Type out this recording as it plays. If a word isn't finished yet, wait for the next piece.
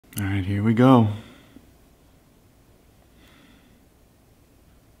All right, here we go.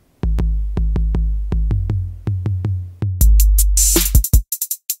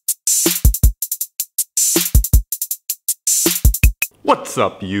 What's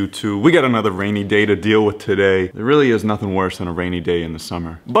up, YouTube? We got another rainy day to deal with today. There really is nothing worse than a rainy day in the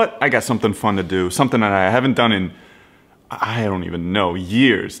summer. But I got something fun to do, something that I haven't done in, I don't even know,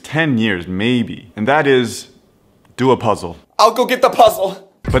 years, 10 years maybe. And that is do a puzzle. I'll go get the puzzle.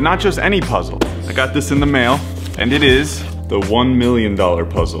 But not just any puzzle. I got this in the mail, and it is the $1 million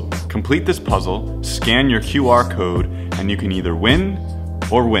puzzle. Complete this puzzle, scan your QR code, and you can either win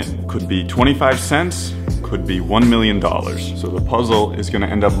or win. Could be 25 cents, could be $1 million. So the puzzle is gonna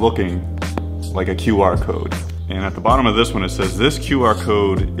end up looking like a QR code. And at the bottom of this one, it says, this QR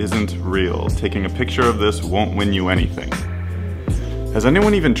code isn't real. Taking a picture of this won't win you anything. Has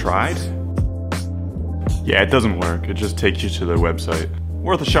anyone even tried? Yeah, it doesn't work. It just takes you to their website.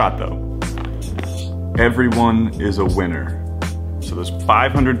 Worth a shot though. Everyone is a winner. So there's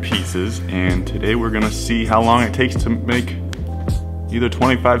 500 pieces, and today we're gonna see how long it takes to make either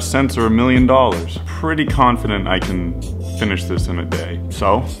 25 cents or $1 million. Pretty confident I can finish this in a day.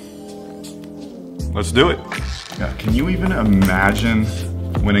 So, let's do it. Yeah, can you even imagine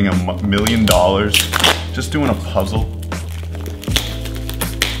winning $1 million just doing a puzzle?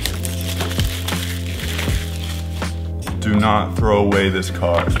 Do not throw away this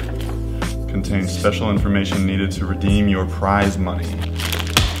card. Contains special information needed to redeem your prize money.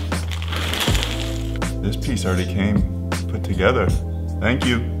 This piece already came put together. Thank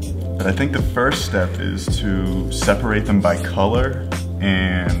you. But I think the first step is to separate them by color,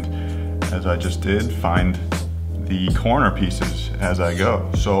 and as I just did, find the corner pieces as I go.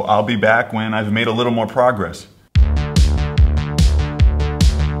 So I'll be back when I've made a little more progress.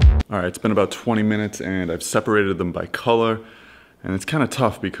 All right, it's been about 20 minutes and I've separated them by color, and it's kind of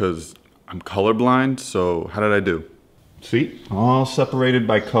tough because I'm colorblind, so how did I do? See, all separated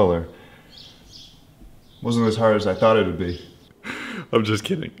by color. Wasn't as hard as I thought it would be. I'm just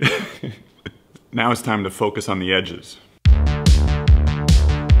kidding. Now it's time to focus on the edges.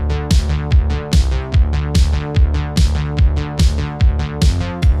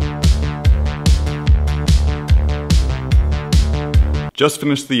 Just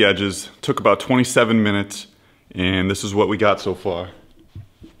finished the edges, took about 27 minutes, and this is what we got so far.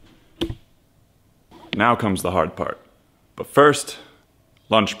 Now comes the hard part. But first,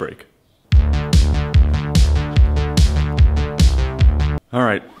 lunch break. All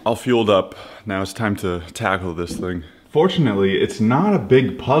right, all fueled up. Now it's time to tackle this thing. Fortunately, it's not a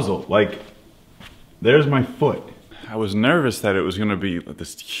big puzzle. Like, there's my foot. I was nervous that it was gonna be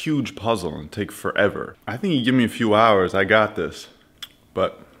this huge puzzle and take forever. I think you give me a few hours, I got this.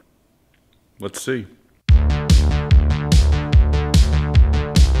 But let's see.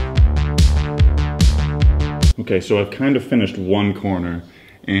 Okay, so I've kind of finished one corner,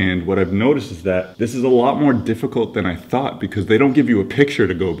 and what I've noticed is that this is a lot more difficult than I thought because they don't give you a picture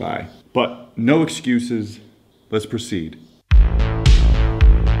to go by. But no excuses, let's proceed.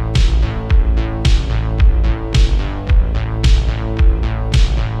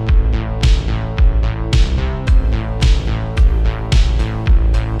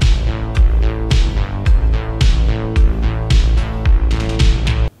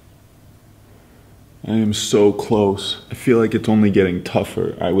 I am so close. I feel like it's only getting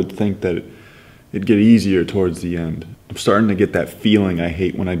tougher. I would think that it'd get easier towards the end. I'm starting to get that feeling I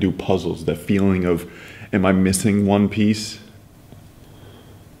hate when I do puzzles. That feeling of, am I missing one piece?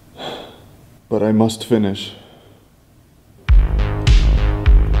 But I must finish.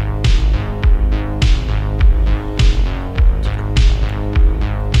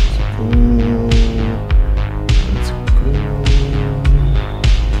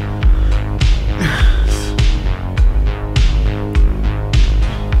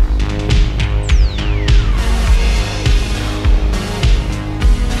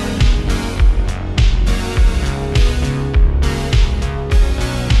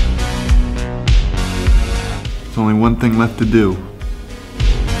 There's only one thing left to do.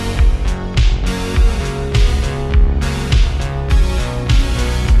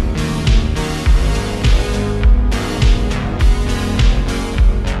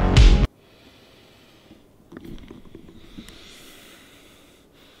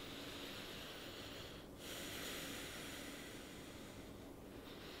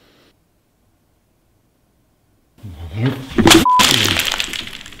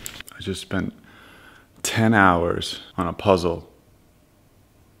 I just spent 10 hours on a puzzle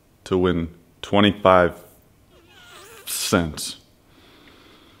to win 25 cents.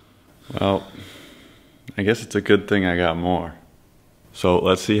 Well, I guess it's a good thing I got more. So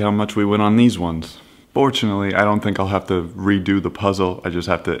let's see how much we win on these ones. Fortunately, I don't think I'll have to redo the puzzle. I just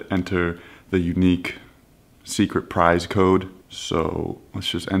have to enter the unique secret prize code. So let's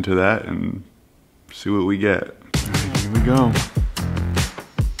just enter that and see what we get. All right, here we go.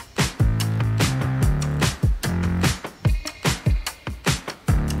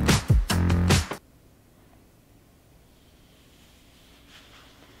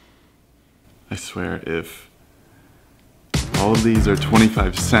 I swear, if all of these are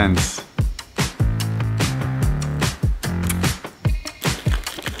 25 cents,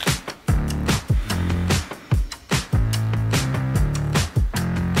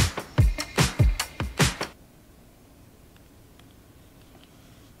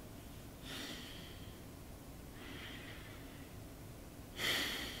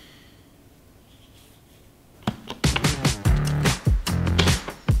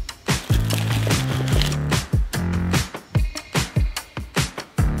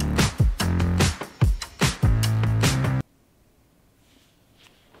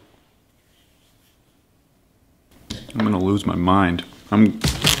 I'm gonna lose my mind.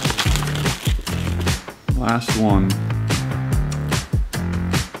 Last one.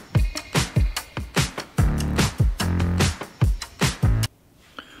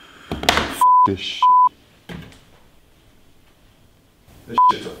 Fuck this shit. This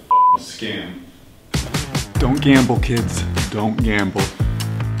shit's a fucking scam. Don't gamble, kids. Don't gamble.